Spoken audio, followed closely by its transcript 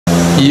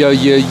Yo,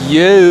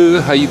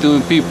 how you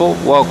doing, people?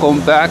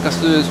 Welcome back. Let's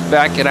do this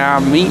back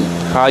at me.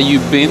 How you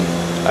been?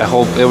 I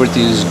hope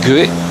everything is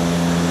good.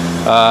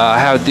 I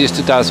have this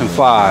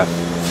 2005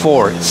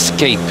 Ford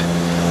Escape.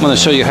 I'm gonna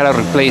show you how to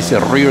replace the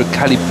rear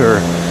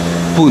caliper,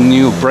 put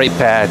new brake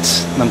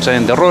pads. I'm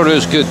saying the rotor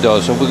is good though,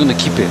 so we're gonna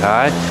keep it.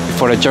 Alright,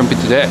 before I jump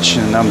into the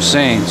action, I'm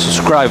saying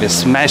subscribe and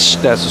smash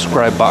that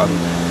subscribe button.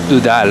 Do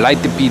that,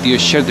 like the video,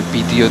 share the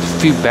video, the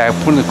feedback,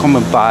 put in the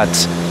comment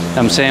box.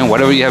 I'm saying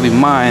whatever you have in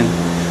mind,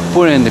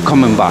 put it in the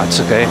comment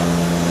box, okay?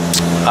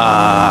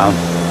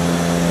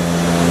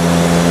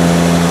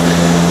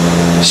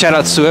 Shout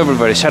outs to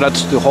everybody. Shout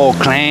outs to the whole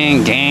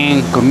clan,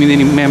 gang,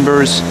 community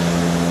members,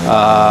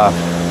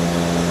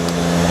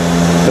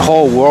 the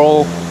whole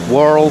world,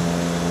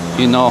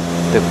 you know,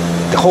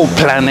 the whole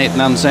planet, you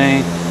know what I'm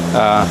saying?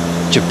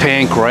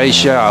 Japan,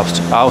 Croatia,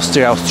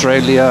 Austria,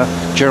 Australia,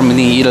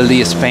 Germany,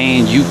 Italy,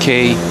 Spain, UK,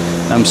 you know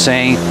what I'm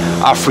saying?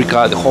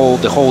 Africa, the whole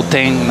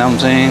thing, you know what I'm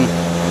saying?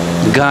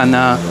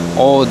 Ghana,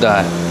 all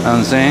that, you know what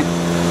I'm saying?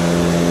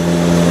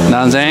 You know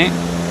what I'm saying?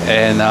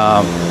 And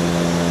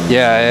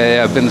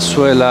yeah,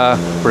 Venezuela,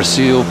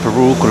 Brazil,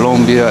 Peru,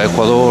 Colombia,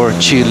 Ecuador,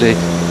 Chile,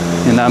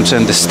 you know what I'm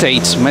saying? The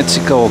States,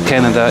 Mexico,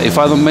 Canada. If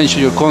I don't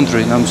mention your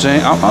country, you know what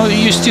I'm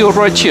saying? You're still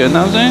right here, you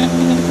know what I'm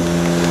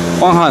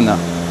saying? 100, you know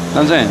what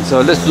I'm saying?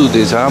 So let's do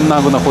this. I'm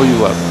not gonna hold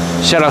you up.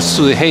 Shout outs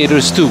to the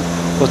haters too.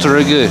 What's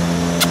really good?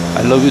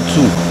 I love you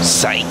too.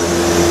 Psych.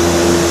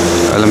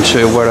 Let me show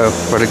you what I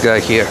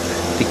got here.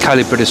 The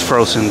caliper is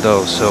frozen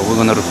though, so we're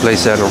gonna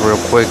replace that real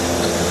quick.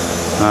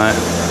 Alright,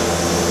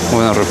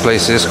 we're gonna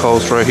replace this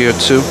hose right here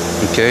too.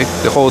 Okay,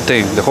 the whole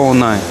thing, the whole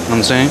nine, you know what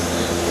I'm saying?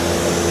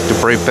 The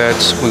brake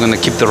pads, we're gonna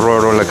keep the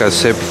rotor like I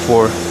said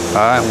before.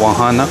 Alright,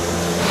 100,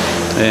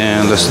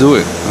 and let's do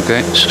it.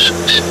 Okay,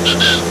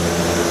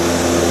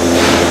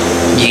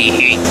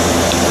 yeah.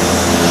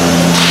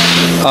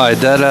 Alright,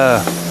 that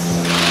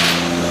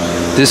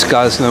this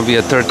guy's gonna be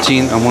a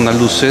 13. I'm gonna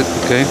lose it.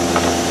 Okay,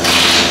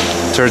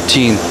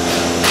 13.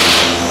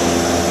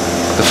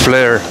 The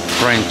flare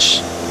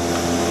wrench.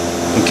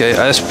 Okay,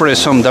 I sprayed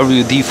some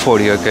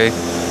WD-40. Okay,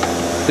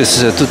 this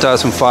is a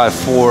 2005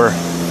 Ford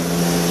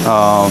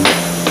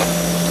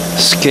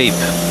Escape.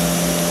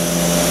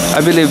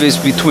 I believe it's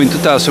between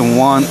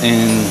 2001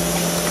 and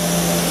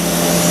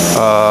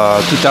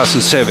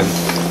 2007.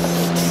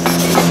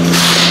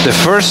 The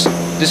first,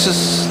 this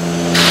is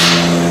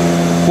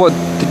what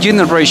the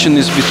generation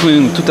is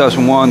between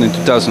 2001 and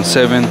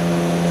 2007.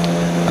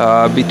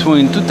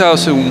 Between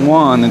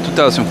 2001 and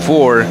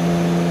 2004.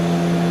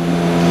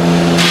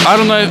 I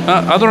don't know.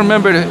 I don't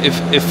remember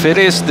if it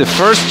is the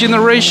first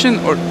generation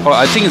or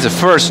I think it's the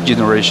first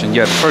generation.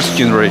 Yeah, the first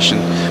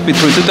generation.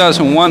 Between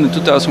 2001 and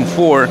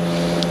 2004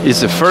 is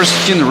the first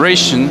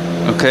generation.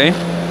 Okay,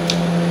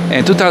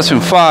 and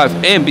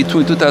 2005 and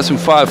between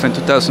 2005 and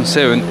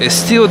 2007 is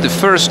still the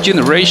first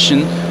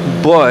generation,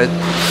 but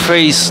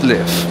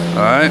facelift.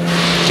 All right,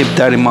 keep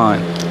that in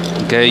mind.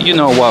 Okay, you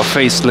know what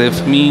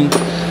facelift means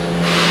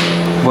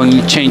when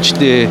you change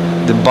the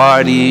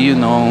body. You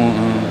know.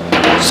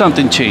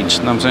 Something changed,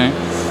 you know what I'm saying?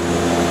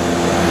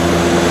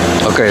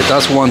 Okay,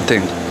 that's one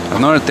thing.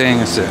 Another thing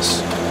is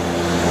this.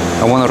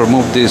 I want to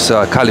remove this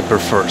caliper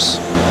first.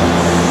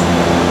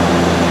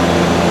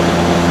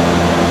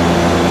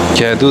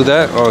 Can I do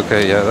that?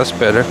 Okay, yeah, that's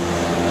better.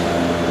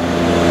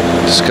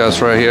 This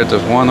guy's right here.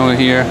 There's one over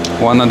here,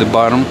 one on the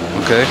bottom.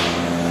 Okay.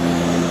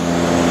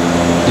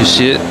 You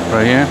see it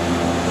right here?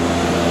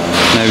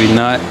 Maybe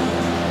not,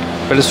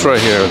 but it's right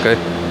here. Okay.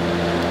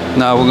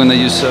 Now we're gonna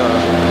use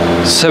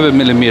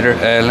 7mm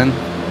Allen,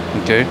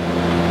 okay,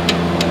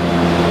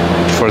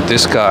 for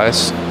this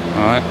guys.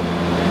 All right,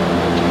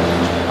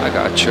 I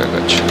got you.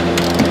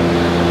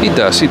 He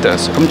does.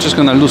 I'm just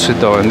gonna lose it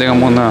though, and then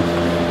I'm gonna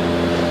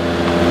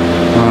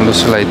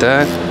lose it like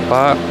that,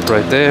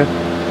 right there.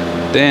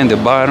 Then the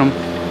bottom,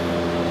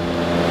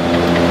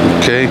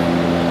 okay.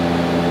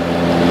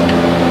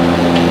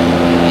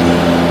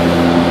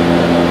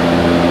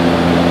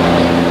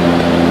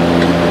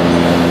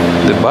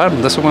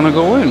 Bottom doesn't want to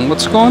go in.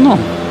 What's going on?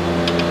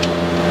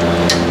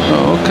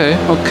 Oh,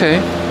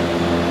 okay.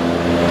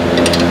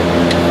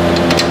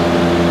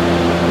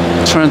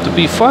 Trying to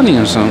be funny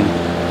or something.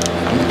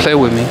 Play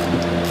with me.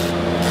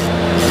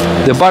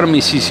 The bottom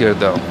is easier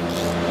though.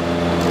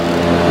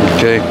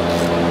 Okay.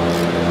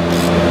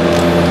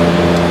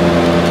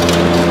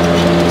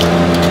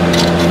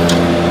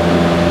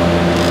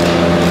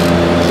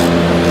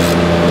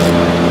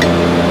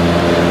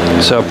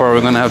 So I'm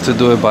probably gonna have to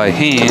do it by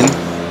hand.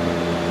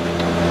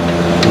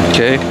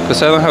 Okay,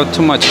 because I don't have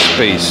too much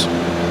space.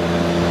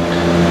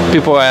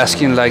 People are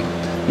asking like,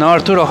 "No,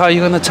 Arturo, how are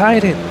you gonna tie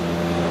it?"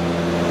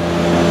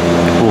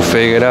 We'll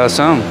figure it out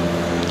some.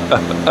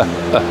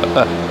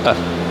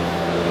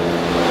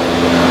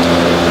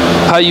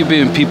 How you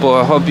been, people?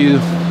 I hope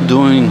you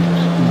doing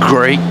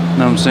great. You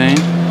know what I'm saying?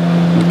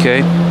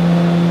 Okay.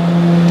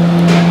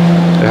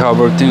 I hope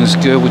everything is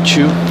good with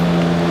you.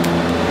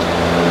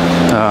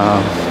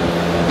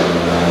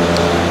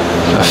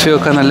 I feel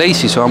kind of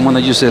lazy, so I'm gonna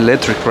use the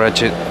electric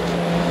ratchet.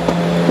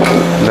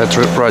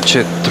 Electric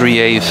ratchet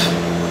 3/8.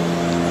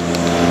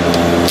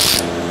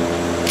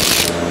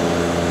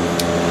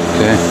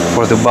 Okay,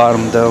 for the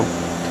bottom though.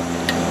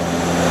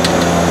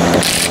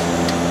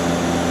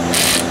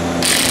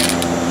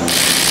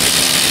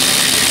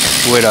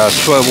 With a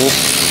swivel.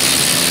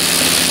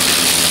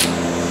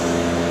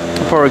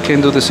 I probably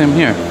can do the same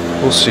here.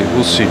 We'll see,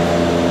 we'll see.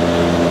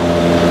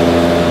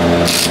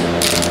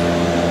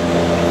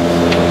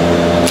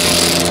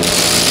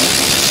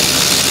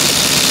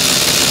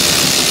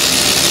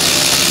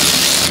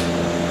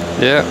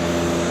 Yeah,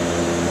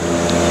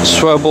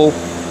 swivel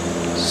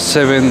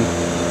 7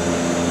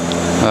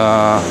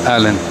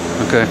 Allen.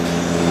 Okay.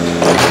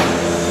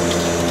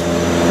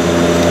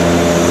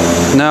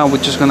 Now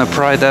we're just gonna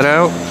pry that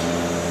out.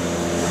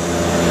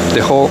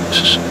 The whole.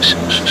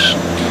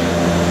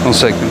 1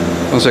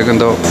 second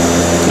though.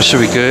 It should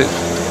be good.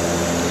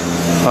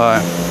 All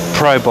right,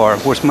 pry bar.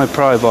 Where's my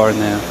pry bar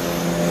now?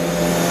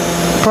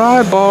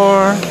 Pry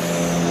bar.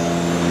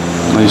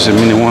 I'll use a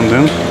mini one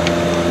then.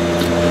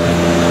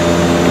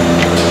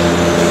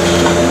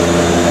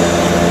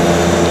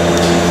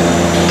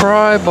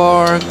 Pry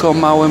bar,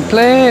 come out and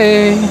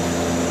play.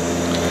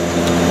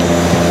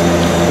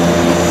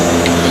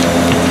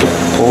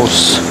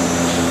 Pause.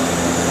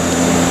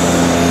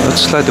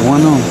 Let's slide the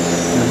one on.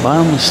 The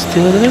bottom is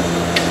still there.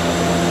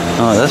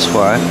 Oh, that's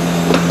why.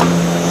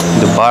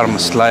 The bottom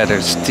slider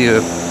is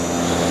still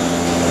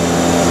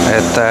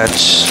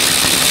attached.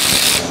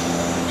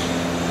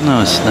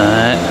 No, it's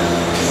not.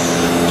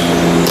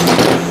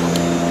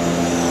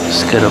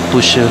 Just gotta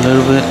push it a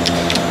little bit.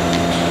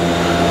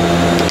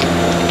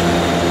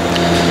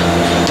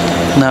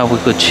 Now we're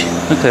Gucci.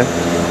 Okay.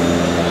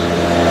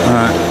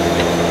 Alright.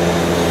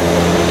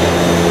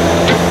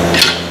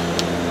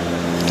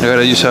 I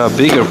gotta use a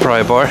bigger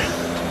pry bar,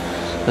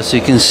 as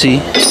you can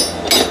see.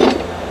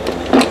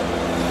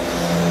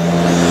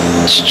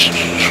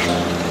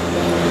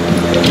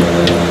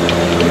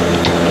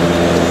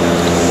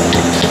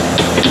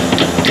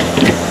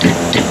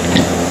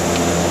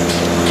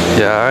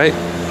 Yeah, alright.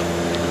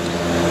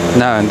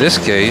 Now in this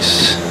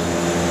case,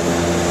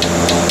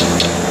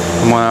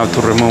 I'm gonna have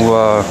to remove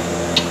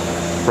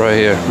right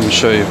here. Let me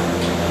show you.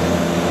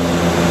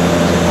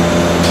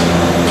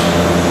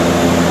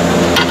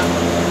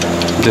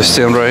 This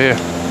thing right here.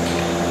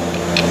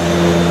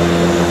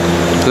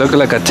 Look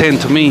like a 10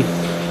 to me.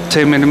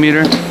 10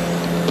 millimeter.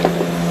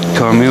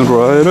 Coming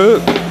right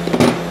up.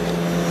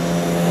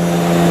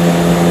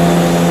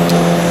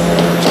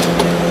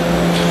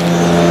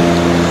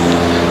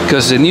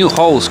 Because the new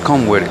holes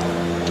come with it.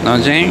 Know what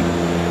I'm saying?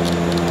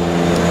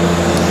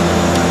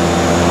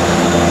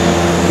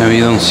 Maybe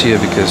you don't see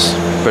it because,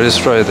 but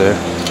it's right there.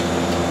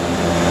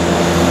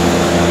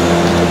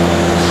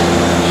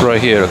 Right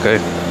here, okay?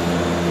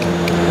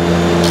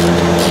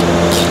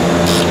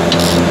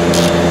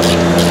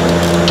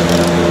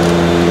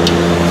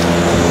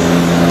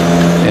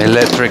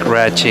 Electric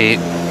ratchet.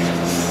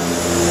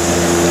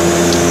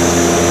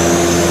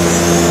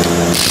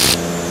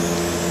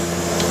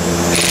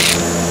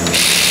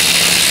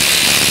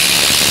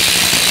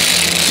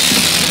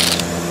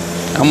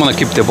 I'm gonna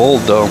keep the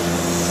bolt though.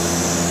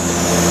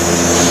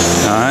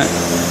 Alright.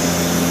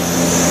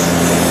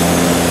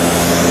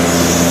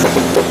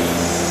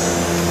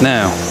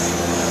 Now,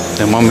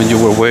 the moment you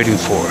were waiting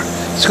for.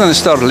 It's gonna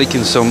start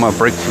leaking some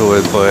brake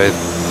fluid, but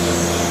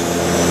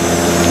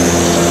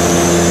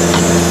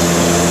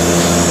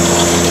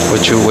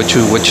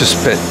what you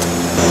spit.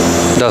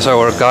 That's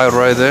our guy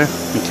right there.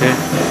 Okay.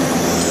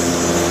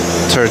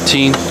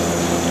 13.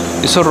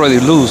 It's already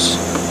loose,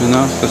 you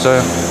know, because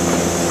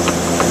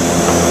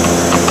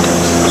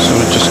so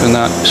we're just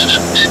gonna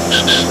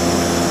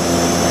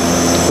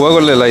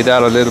wiggle it like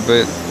that a little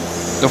bit.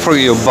 Don't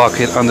forget your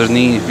bucket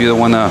underneath if you don't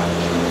wanna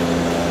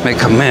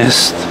make a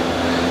mess.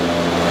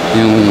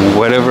 You know,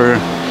 whatever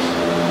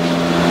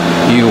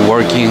you're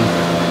working. You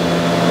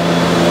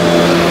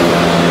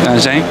know what I'm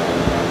saying?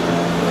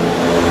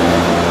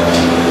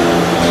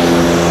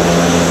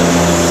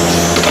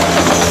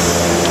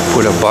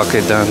 Put a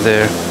bucket down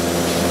there.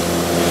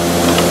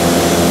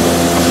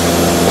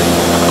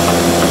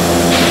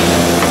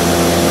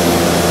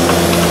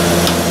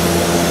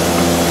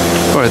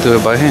 Or I do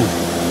it by hand.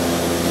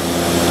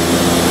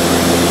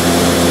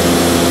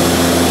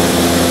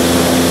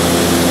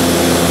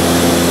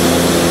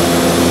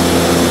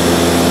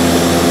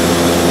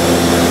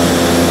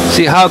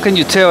 See, how can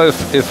you tell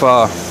if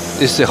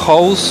it's the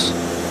hose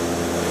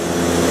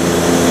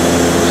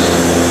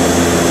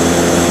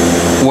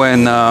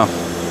when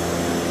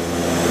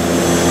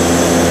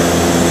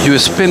you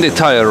spin the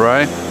tire,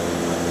 right?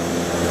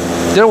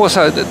 There was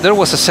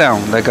a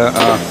sound, like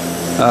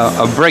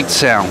a brake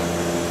sound.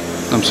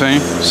 You know what I'm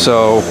saying?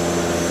 So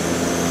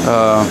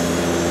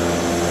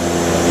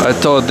I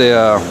thought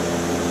the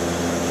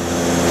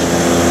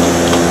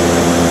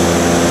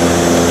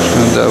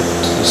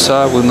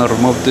side will not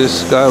remove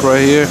this guy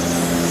right here.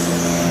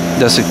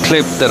 There's a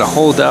clip that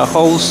hold that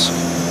hose.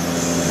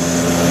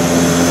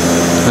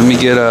 Let me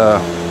get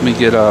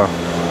a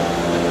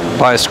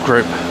vice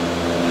grip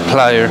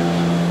plier.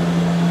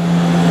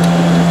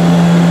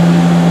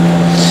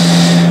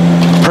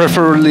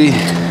 Preferably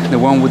the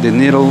one with the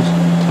needle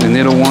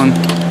one.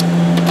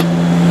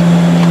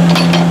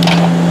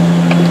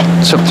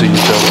 It's up to you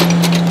though.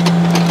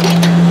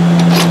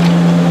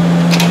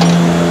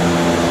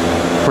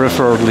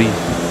 Preferably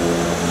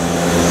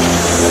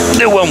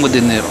the one with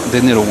the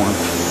needle one.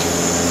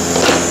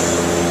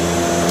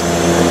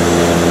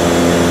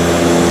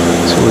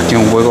 So we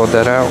can wiggle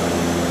that out.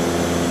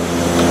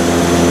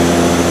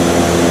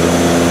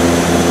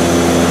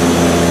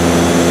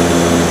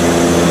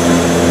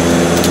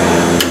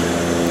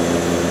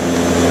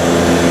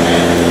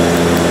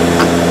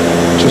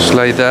 Just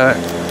like that.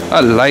 I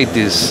like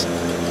this.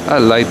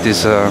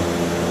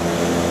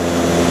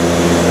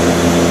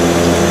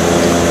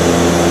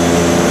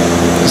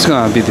 It's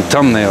gonna be the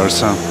thumbnail or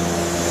something.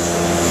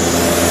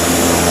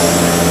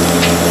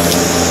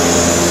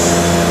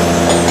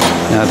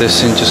 Now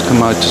this thing just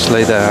come out just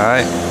like that,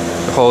 alright?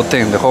 The whole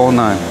thing, the whole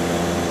nine.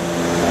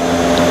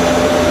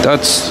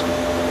 That's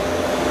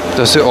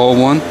the old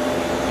one.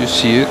 You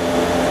see it.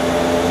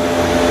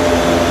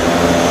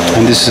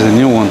 And this is a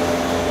new one.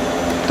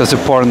 That's the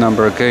part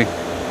number, okay?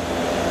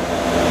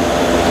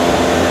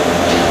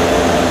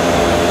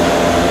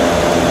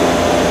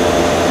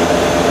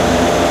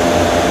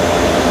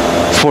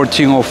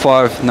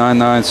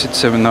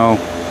 $1405-99670.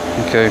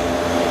 Okay.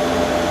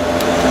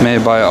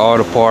 Made by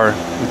Autopar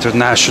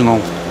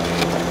International.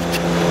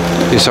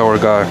 Is our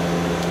guy.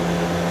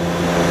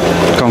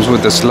 Comes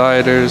with the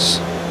sliders,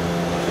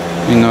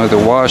 you know, the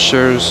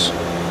washers,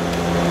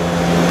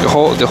 the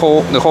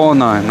whole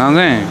nine.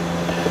 Nothing.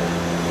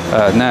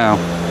 Now,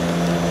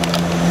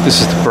 this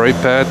is the brake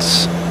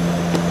pads.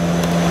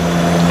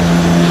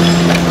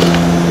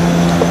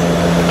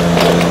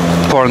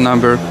 Part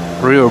number,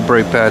 rear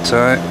brake pads,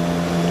 alright?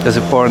 That's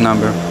a part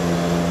number.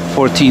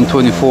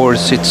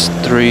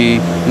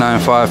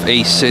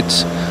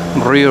 1424-6395-86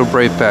 rear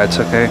brake pads,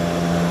 okay?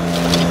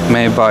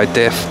 Made by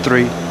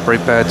Def3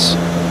 brake pads.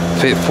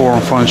 Fit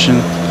form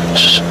function.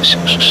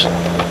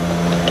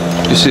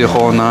 You see the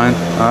whole nine,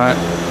 alright?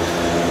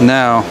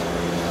 Now,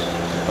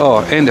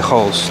 oh, and the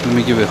hose. Let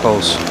me give you a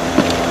hose.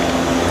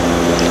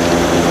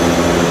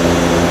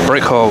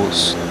 Brake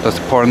hose. That's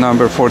the part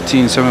number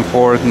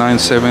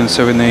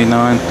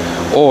 1474-97789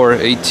 or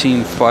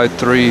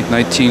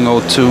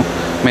 1853-1902.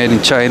 Made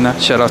in China.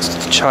 Shout out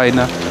to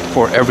China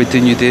for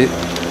everything you did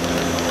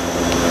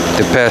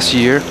the past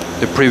year,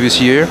 the previous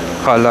year.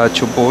 Holla at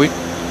your boy.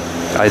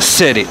 I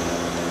said it.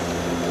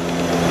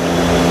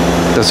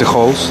 That's the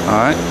hose,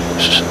 alright?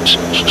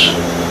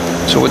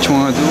 So what you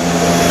wanna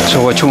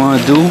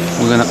do?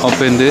 We're gonna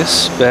open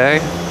this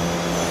bag.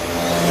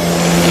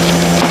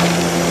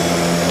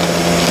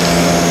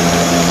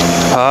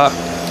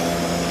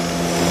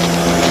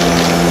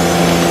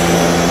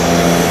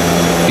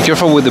 Be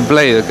careful with the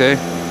blade, okay?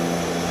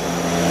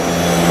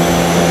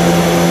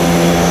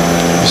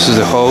 This is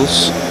the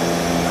hose.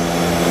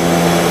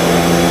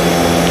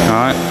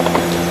 Alright.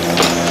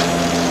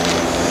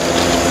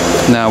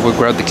 Now we'll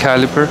grab the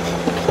caliper.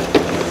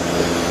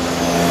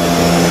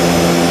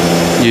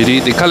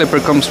 The caliper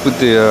comes with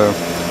the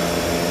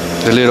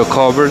little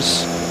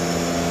covers. You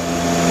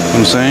know what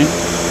I'm saying?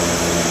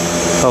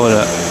 Hold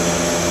up.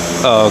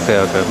 Oh, okay.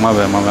 My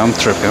bad. I'm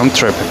tripping.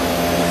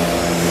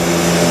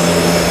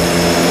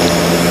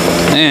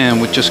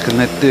 And we just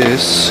connect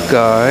this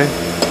guy.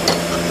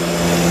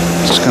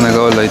 Just gonna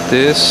go like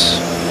this.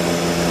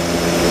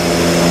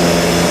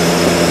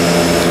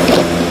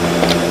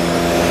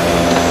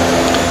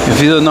 If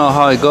you don't know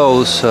how it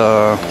goes,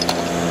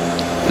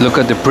 look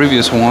at the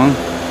previous one.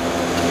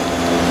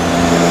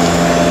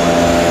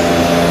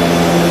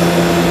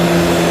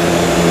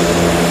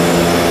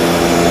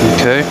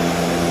 Okay.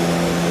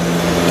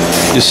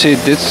 You see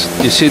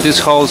this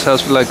hose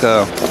has like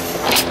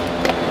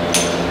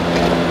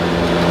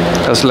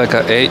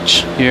a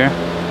H here.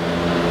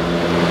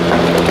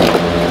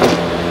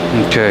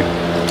 Okay,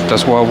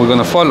 that's what we're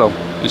gonna follow.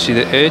 You see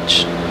the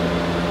edge?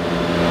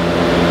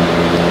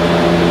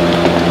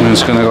 And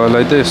it's gonna go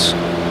like this.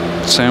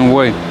 Same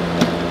way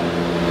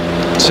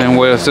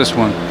as this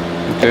one.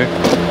 Okay.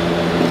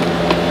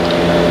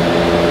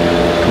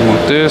 Come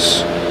with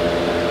this.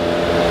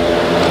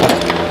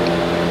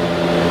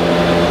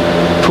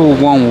 Put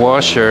one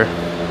washer.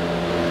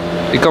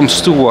 It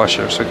comes two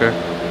washers, okay?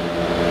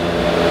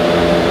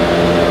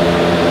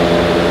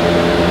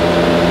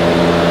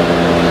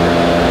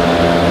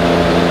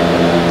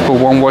 Put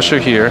one washer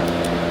here.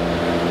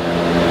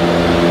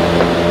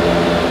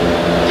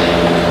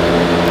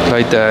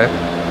 Like that.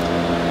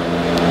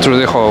 Through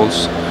the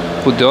hose.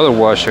 Put the other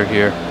washer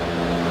here.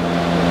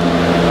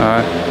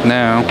 Alright,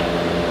 now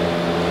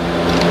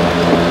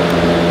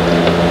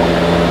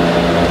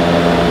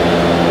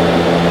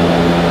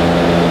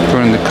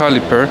turn the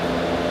caliper,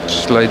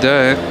 just like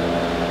that.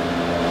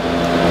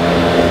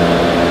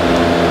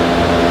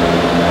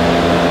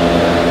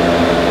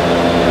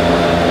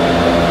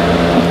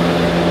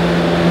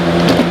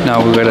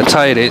 Now we gotta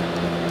tighten it.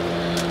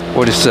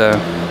 What is that?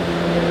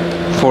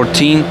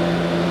 14?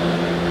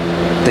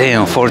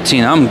 Damn,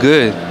 14. I'm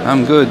good,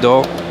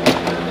 dog.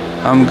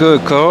 I'm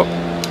good, Cole.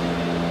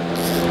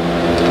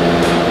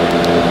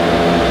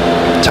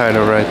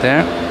 slider right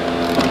there.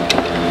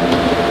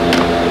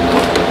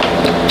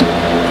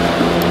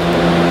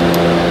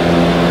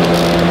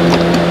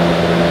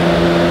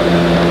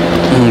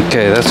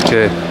 Okay, that's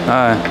good.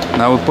 Alright,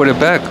 now we put it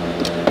back.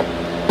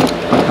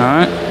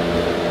 Alright.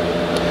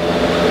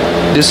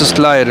 This is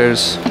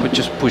sliders, we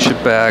just push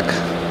it back.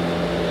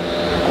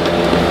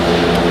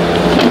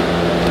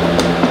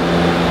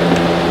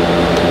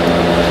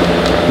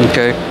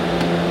 Okay.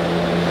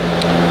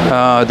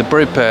 The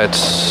brake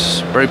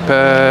pads. Brake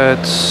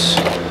pads.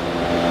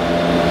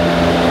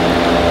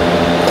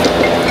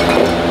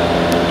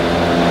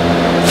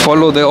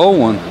 Follow the old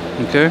one.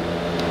 Okay.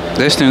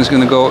 This thing is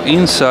gonna go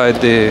inside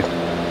the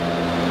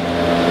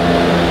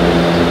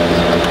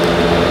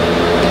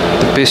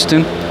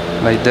piston,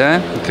 like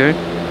that. Okay.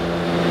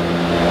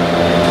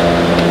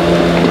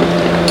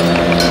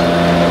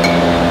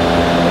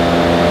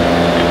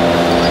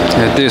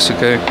 Like this.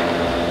 Okay.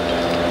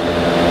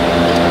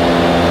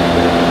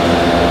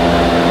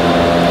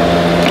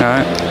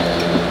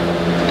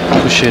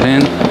 Push it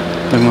in.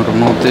 Let me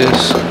remove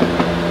this.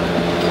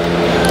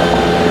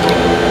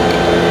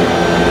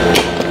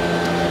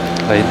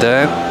 Like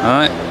that.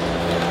 Alright.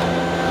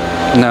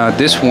 Now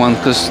this one,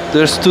 because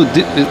there's two,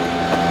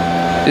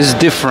 it's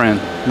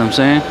different. You know what I'm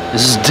saying?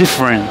 This is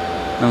different. You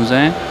know what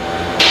I'm saying?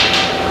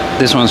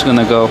 This one's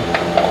gonna go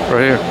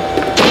right here.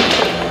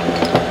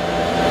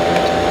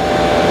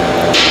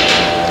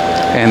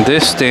 And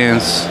this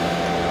stands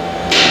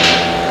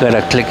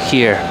gotta click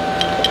here.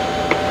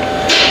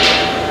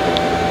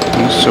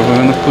 So we're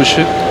gonna push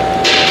it.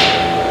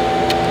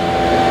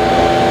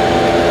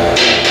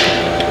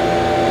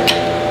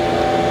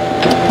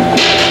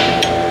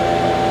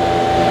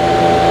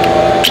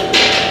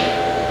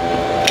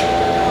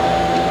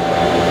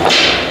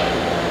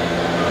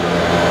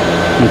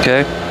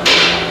 Okay.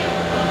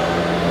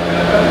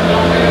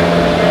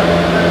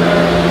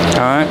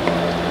 Alright.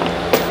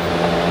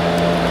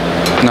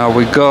 Now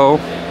we go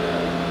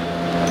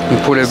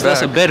and put it back.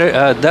 That's a better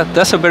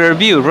that's a better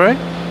view, right?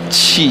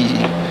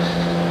 Gee.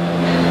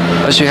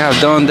 I should have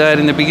done that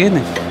in the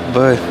beginning,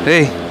 but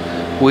hey,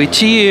 wait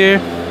here.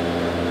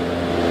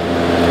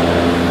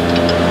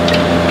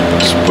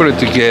 Just put it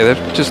together,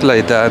 just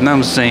like that. Now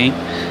I'm saying,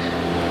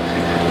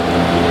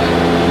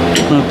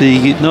 no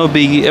biggie, no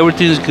biggie.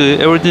 Everything's good.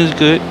 Everything's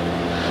good.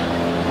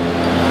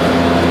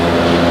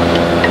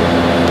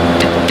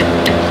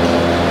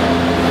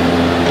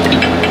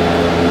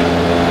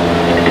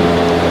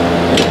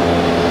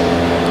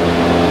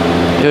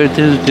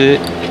 Everything's good.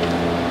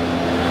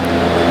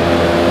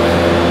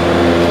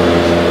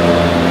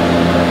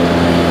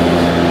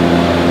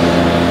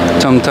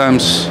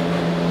 Sometimes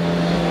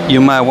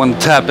you might want to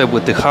tap it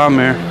with the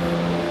hammer.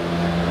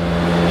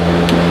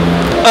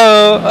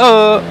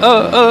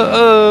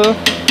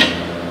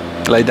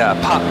 Like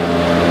that, pop.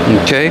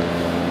 Okay,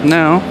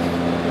 now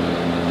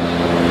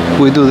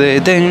we do the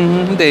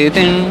ding, the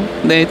ding,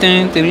 the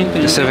ding, the ding,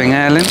 the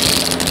 7-Allen.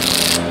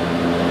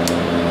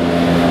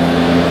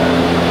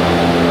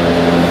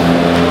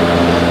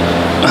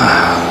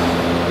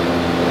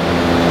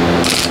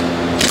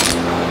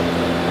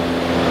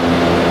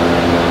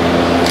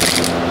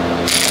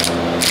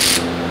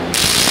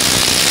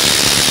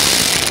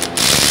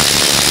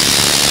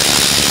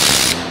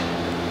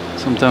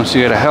 Sometimes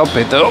you gotta help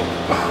it though.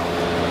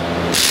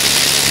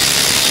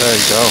 There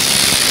you go.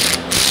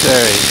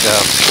 There you go.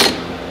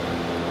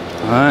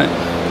 Alright.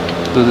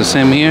 Do the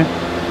same here.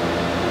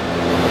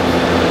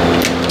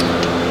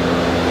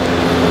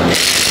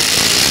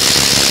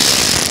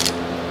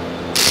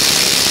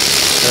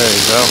 There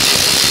you go.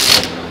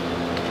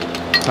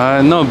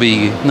 Alright, no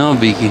biggie. No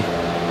biggie.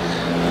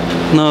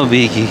 No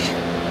biggie.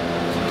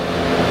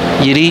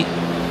 Yiddy.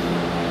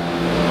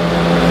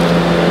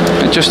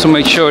 And just to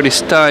make sure it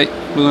is tight,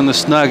 we're gonna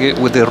snug it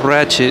with the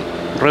ratchet,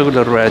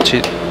 regular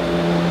ratchet.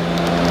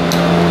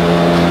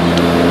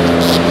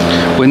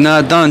 We're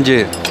not done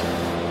yet.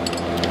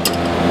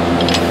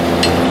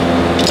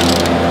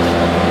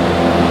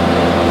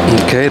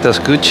 Okay, that's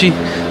Gucci.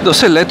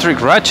 Those electric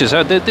ratchets,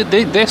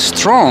 they're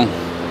strong.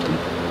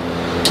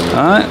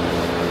 Alright.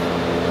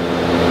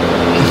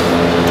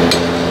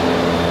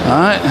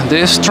 Alright,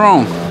 they're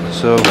strong.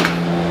 So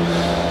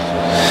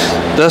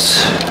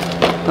that's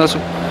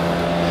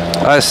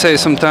I say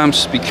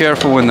sometimes be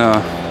careful when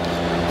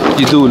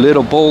you do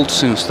little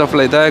bolts and stuff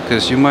like that,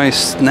 because you might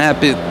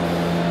snap it,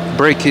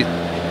 break it,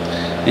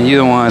 and you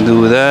don't want to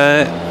do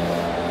that.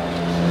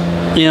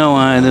 You don't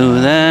want to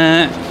do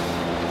that.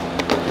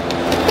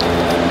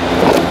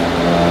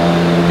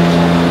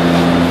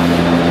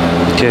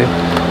 Okay,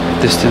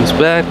 distance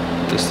back,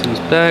 distance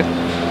back.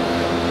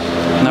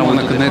 Now we're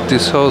gonna connect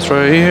this hose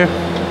right here,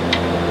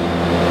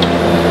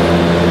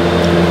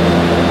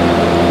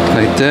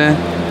 like that.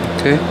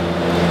 Okay.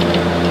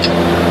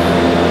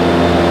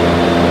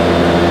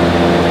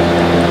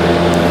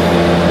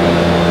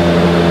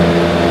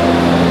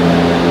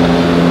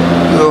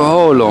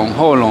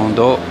 Hold on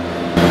though.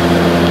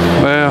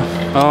 Well,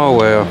 oh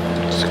well,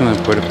 just gonna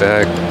put it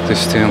back,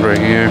 this thing right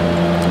here.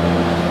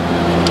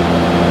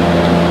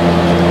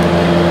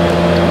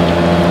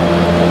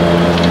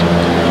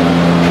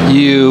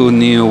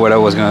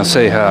 was gonna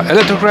say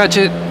electric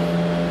ratchet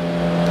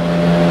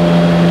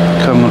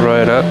coming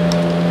right up.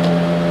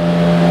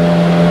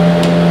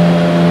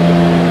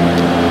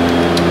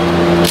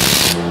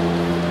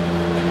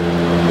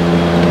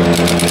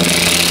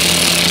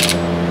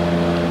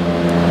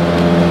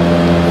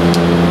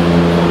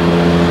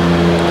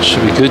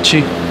 Should be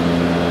Gucci.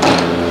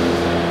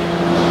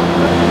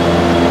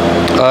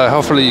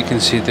 Hopefully you can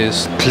see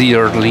this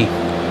clearly.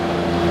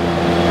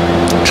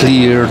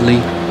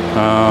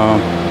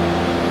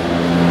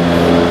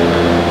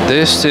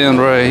 This thing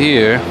right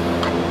here,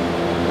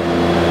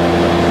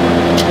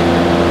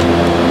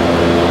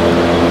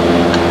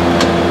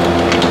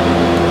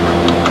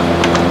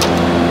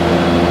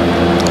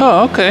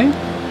 oh, okay.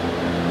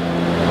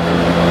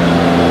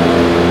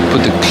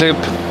 Put the clip.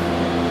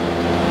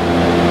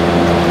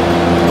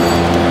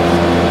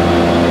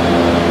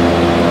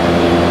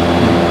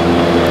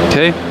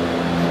 Okay.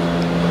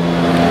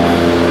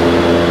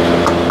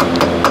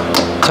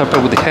 Tap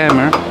it with the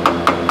hammer.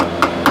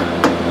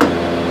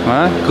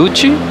 Alright,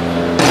 Gucci.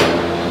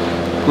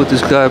 Put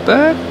this guy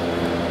back.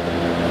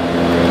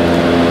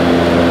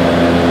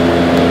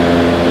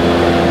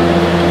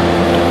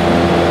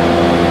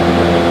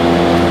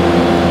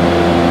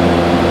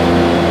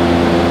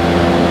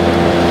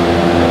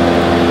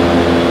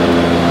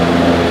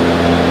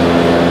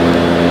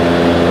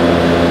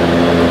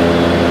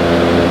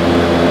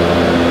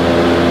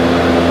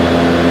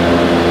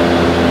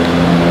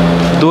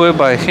 Do it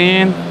by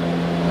hand.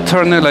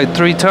 Turn it like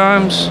 3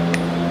 times.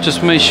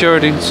 Just make sure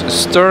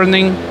it's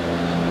turning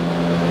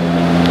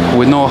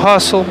with no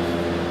hustle.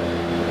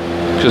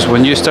 Because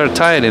when you start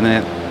tightening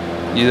it,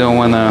 you don't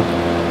want to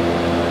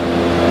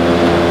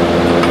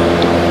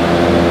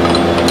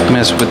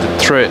mess with the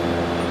thread. You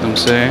know what I'm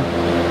saying?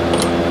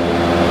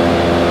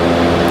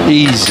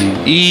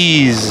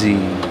 Easy.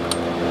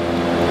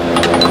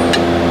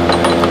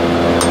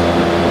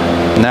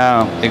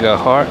 Now it got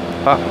hard.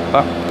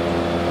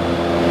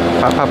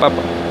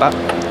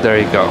 There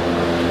you go.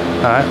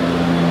 Alright.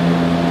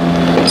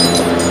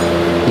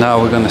 Now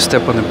we're gonna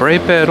step on the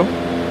brake pedal.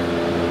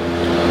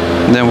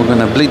 And then we're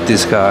gonna bleed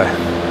this guy.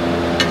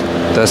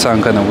 That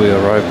sounds kinda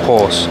weird, right?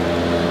 Pause.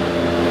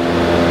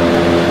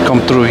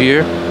 Come through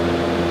here.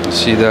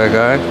 See that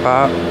guy?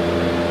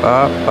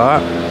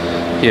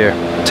 Here,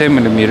 10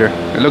 millimeter.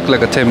 It looked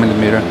like a 10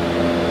 millimeter.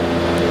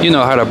 You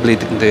know how to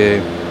bleed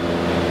the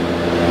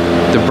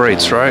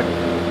brakes, right?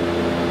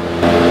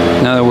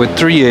 Now with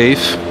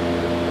 3/8.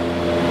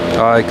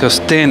 Because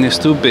 10 is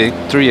too big,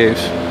 3/8.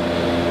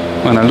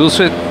 When I lose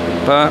it,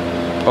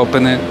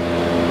 open it,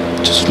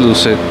 just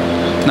lose it.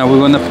 Now we're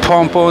gonna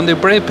pump on the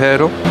brake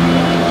pedal.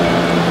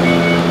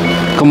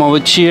 Come over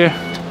here.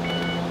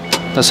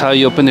 That's how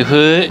you open the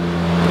hood.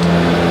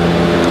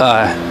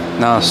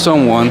 Now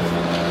someone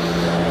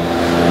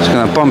is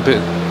gonna pump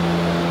it.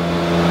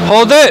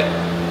 Hold it!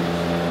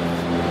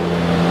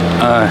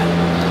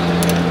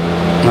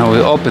 Now we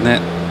open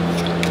it.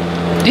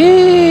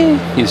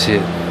 You see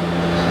it.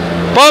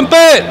 Pump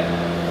it!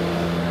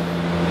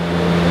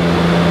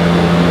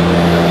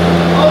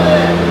 Hold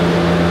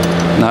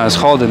it! Now it's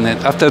holding it.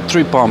 After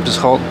 3 pumps,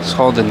 it's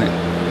holding it.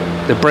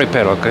 The brake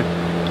pedal, okay?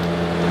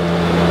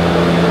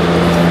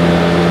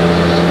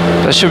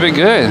 That should be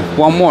good.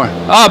 One more.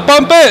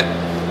 Pump it!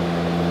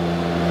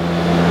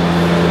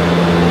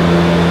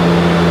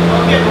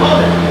 Okay,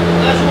 hold it.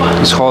 Last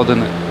one. It's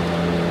holding it.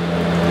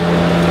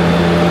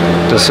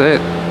 That's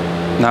it.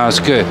 Now it's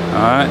good.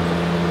 Alright.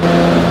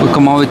 We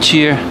come over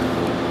here.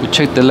 We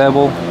check the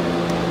level.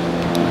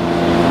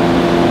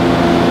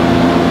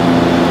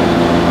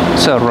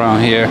 It's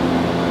around here.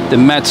 The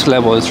max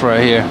level is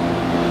right here.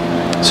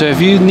 So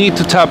if you need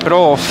to top it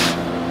off,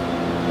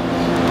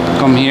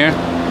 come here,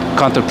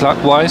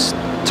 counterclockwise,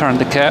 turn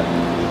the cap.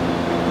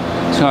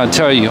 It's gonna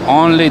tell you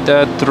only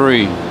that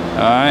 3.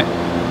 Alright?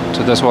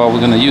 So that's what we're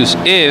gonna use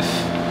if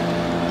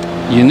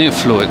you need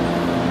fluid.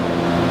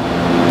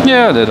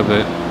 Yeah, a little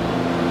bit.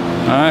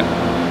 Alright?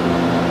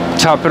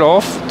 Top it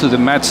off to the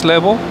max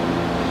level.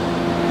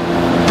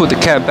 Put the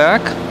cap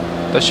back.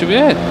 That should be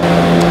it.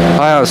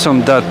 I have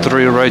some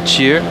 .3 right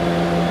here.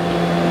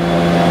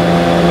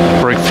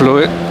 Brake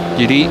fluid,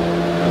 GD,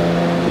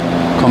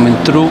 coming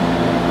through.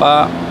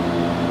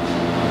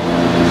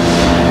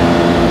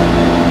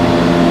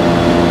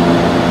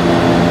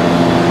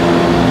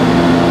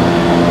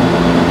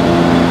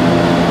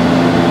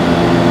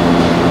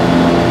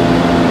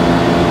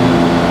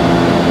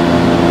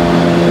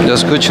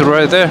 That's Gucci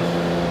right there.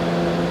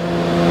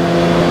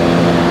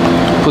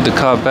 Put the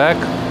car back.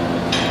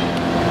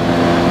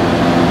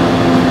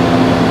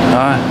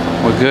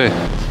 We're good.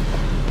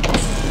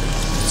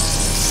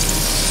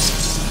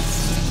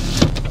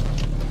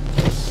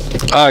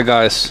 Alright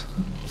guys,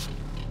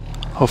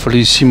 hopefully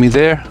you see me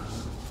there.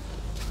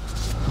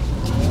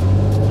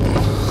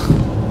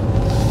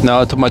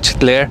 Not too much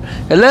glare.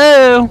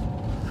 Hello.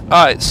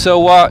 Alright,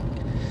 so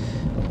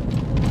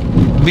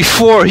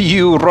before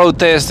you road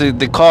test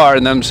the car,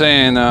 and I'm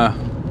saying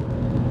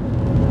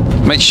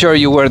make sure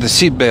you wear the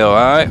seatbelt.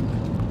 Alright,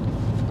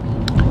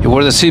 you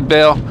wear the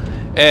seatbelt,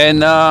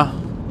 and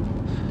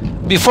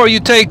before you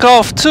take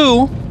off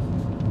too,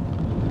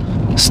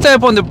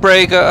 step on the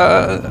brake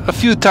a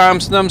few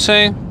times, you know what I'm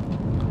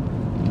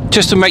saying?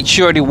 Just to make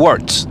sure it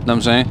works, you know what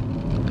I'm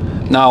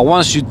saying? Now,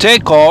 once you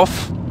take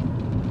off,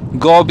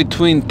 go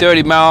between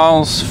 30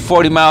 miles,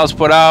 40 miles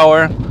per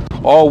hour.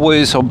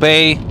 Always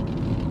obey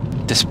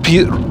the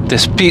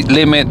speed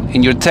limit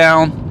in your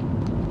town.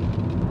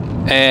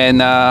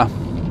 And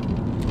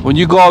when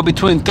you go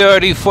between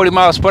 30, 40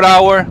 miles per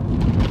hour,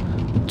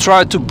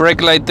 try to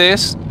brake like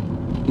this,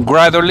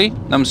 gradually, you know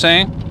what I'm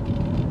saying?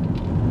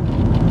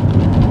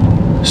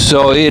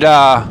 So it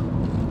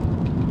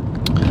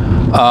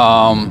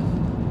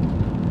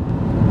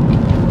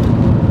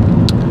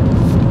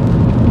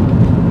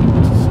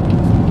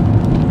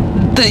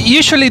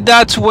usually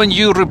that's when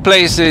you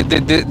replace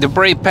the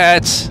brake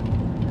pads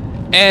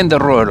and the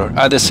rotor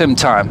at the same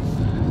time.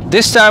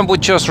 This time we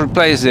just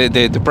replace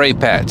the brake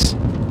pads,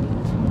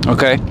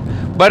 okay?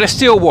 But it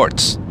still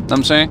works, you know what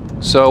I'm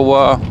saying?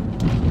 So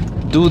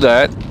do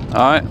that,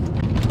 all right?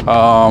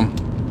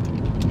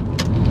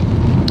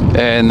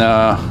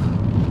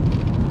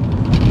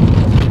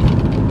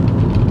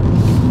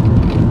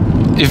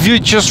 If you're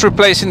just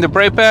replacing the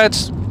brake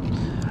pads,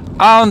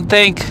 I don't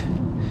think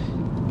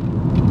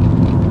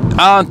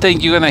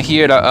you're gonna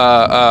hear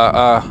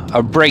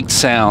a brake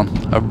sound,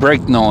 a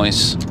brake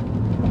noise.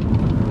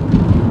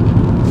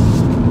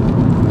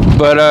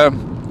 But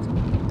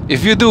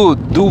if you do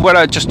what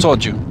I just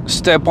told you,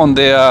 step on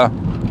the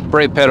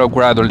brake pedal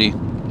gradually.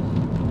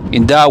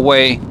 In that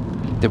way,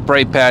 the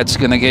brake pad's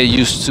gonna get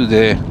used to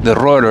the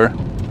rotor,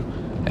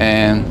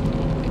 and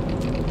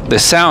the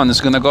sound is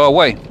gonna go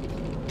away.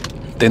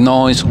 The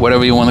noise,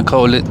 whatever you want to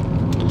call it.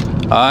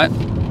 Alright,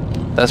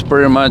 that's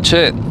pretty much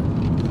it.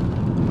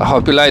 I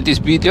hope you like this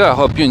video. I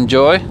hope you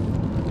enjoy.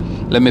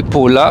 Let me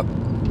pull up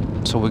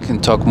so we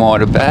can talk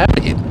more about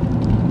it.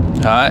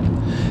 Alright,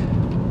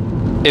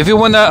 if you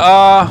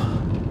wanna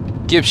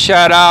give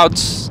shout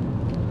outs,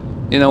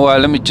 you know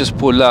what, let me just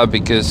pull up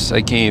because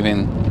I can't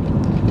even,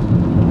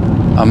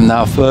 I'm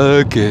not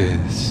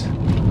focused.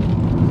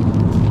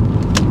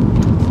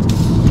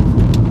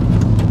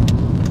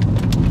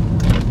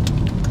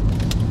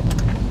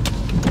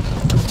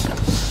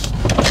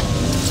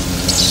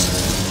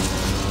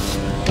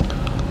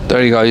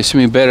 There you go, you see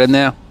me better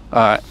now?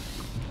 Alright.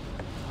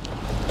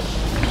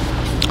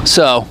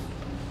 So,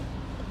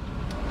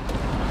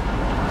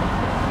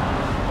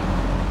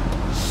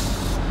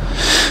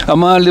 I'm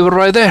gonna leave it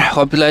right there.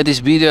 Hope you like this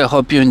video. I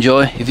hope you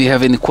enjoy. If you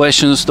have any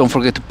questions, don't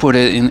forget to put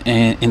it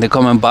in the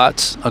comment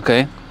box,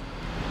 okay?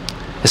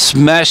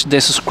 Smash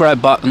the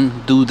subscribe button,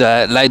 do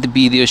that, like the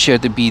video, share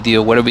the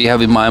video, whatever you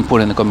have in mind,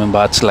 put it in the comment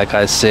box, like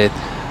I said.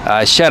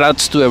 Shout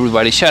outs to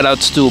everybody, shout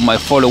outs to my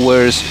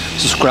followers,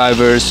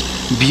 subscribers,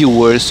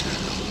 viewers.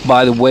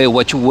 By the way,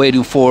 what you're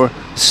waiting for,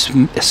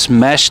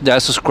 smash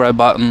that subscribe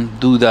button,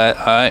 do that,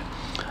 alright?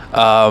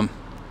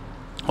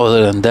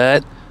 Other than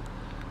that,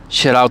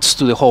 shout outs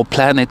to the whole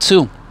planet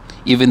too,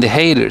 even the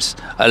haters.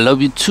 I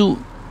love you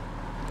too,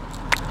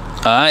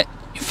 alright?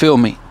 You feel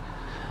me?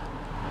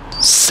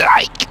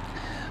 Psych.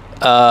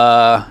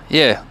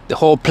 Yeah, the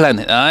whole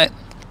planet, alright?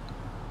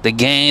 The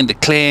gang, the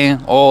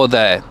clan, all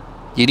that.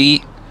 You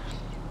eat?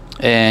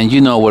 And you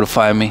know where to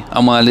find me.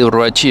 I'm gonna live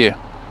right here.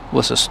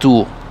 What's a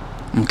stool?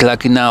 I'm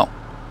clocking out.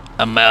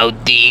 I'm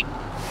out deep.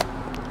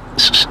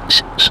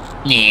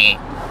 Yeah.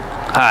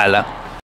 Holla.